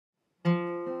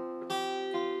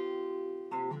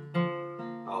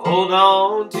Hold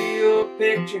on to your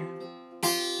picture,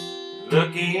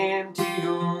 look into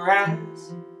your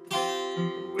eyes,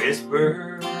 and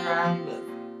whisper I love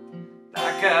you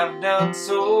like I've done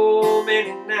so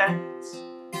many nights.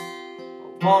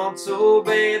 I want so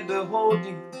bad to hold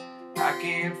you, I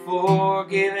can't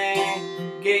forgive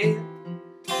and forget.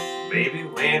 Baby,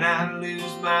 when I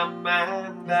lose my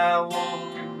mind, I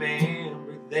won't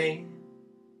remember then.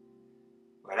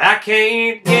 But I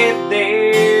can't get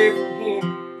there from here.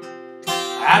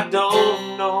 I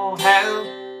don't know how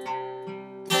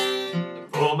to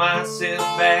pull myself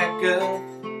back up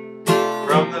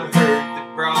from the hurt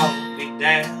that brought me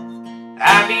down.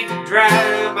 I need to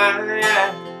dry my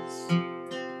eyes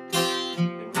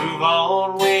and move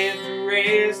on with the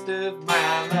rest of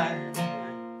my life.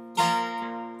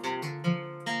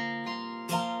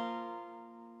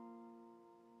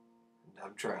 And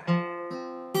I'm trying.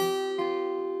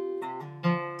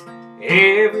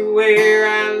 Everywhere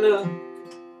I look,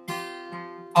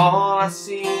 all I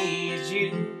see is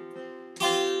you.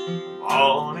 I'm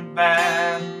haunted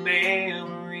by the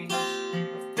memories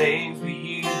of things we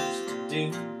used to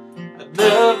do. I'd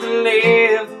love to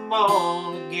live them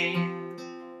all again,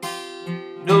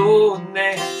 knowing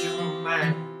that you're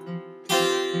mine.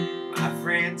 My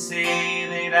friends say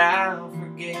that I'll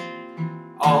forget,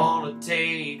 all it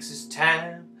takes is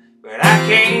time. But I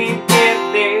can't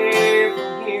get there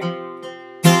from here.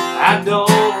 I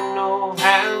don't know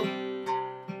how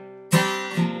to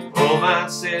pull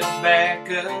myself back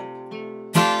up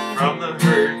from the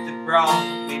hurt that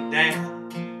brought me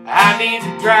down. I need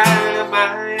to dry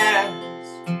my eyes,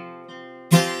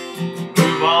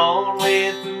 move on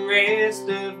with the rest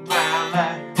of my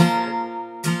life.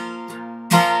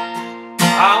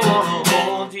 I wanna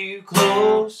hold you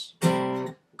close,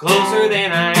 closer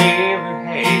than I ever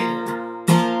had.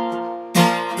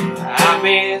 I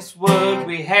miss what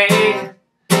we had,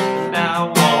 and I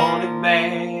want it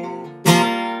back.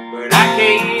 But I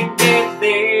can't get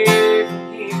there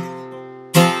from here.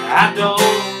 I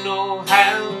don't know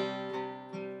how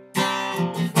to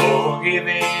forgive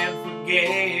and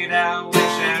forget. I wish I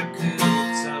could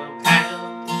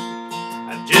somehow.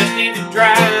 I just need to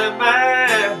dry my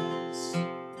eyes,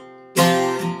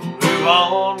 move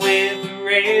on with the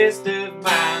rest of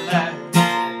my life.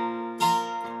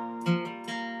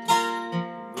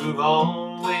 Move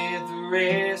on with the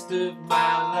rest of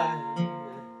my life.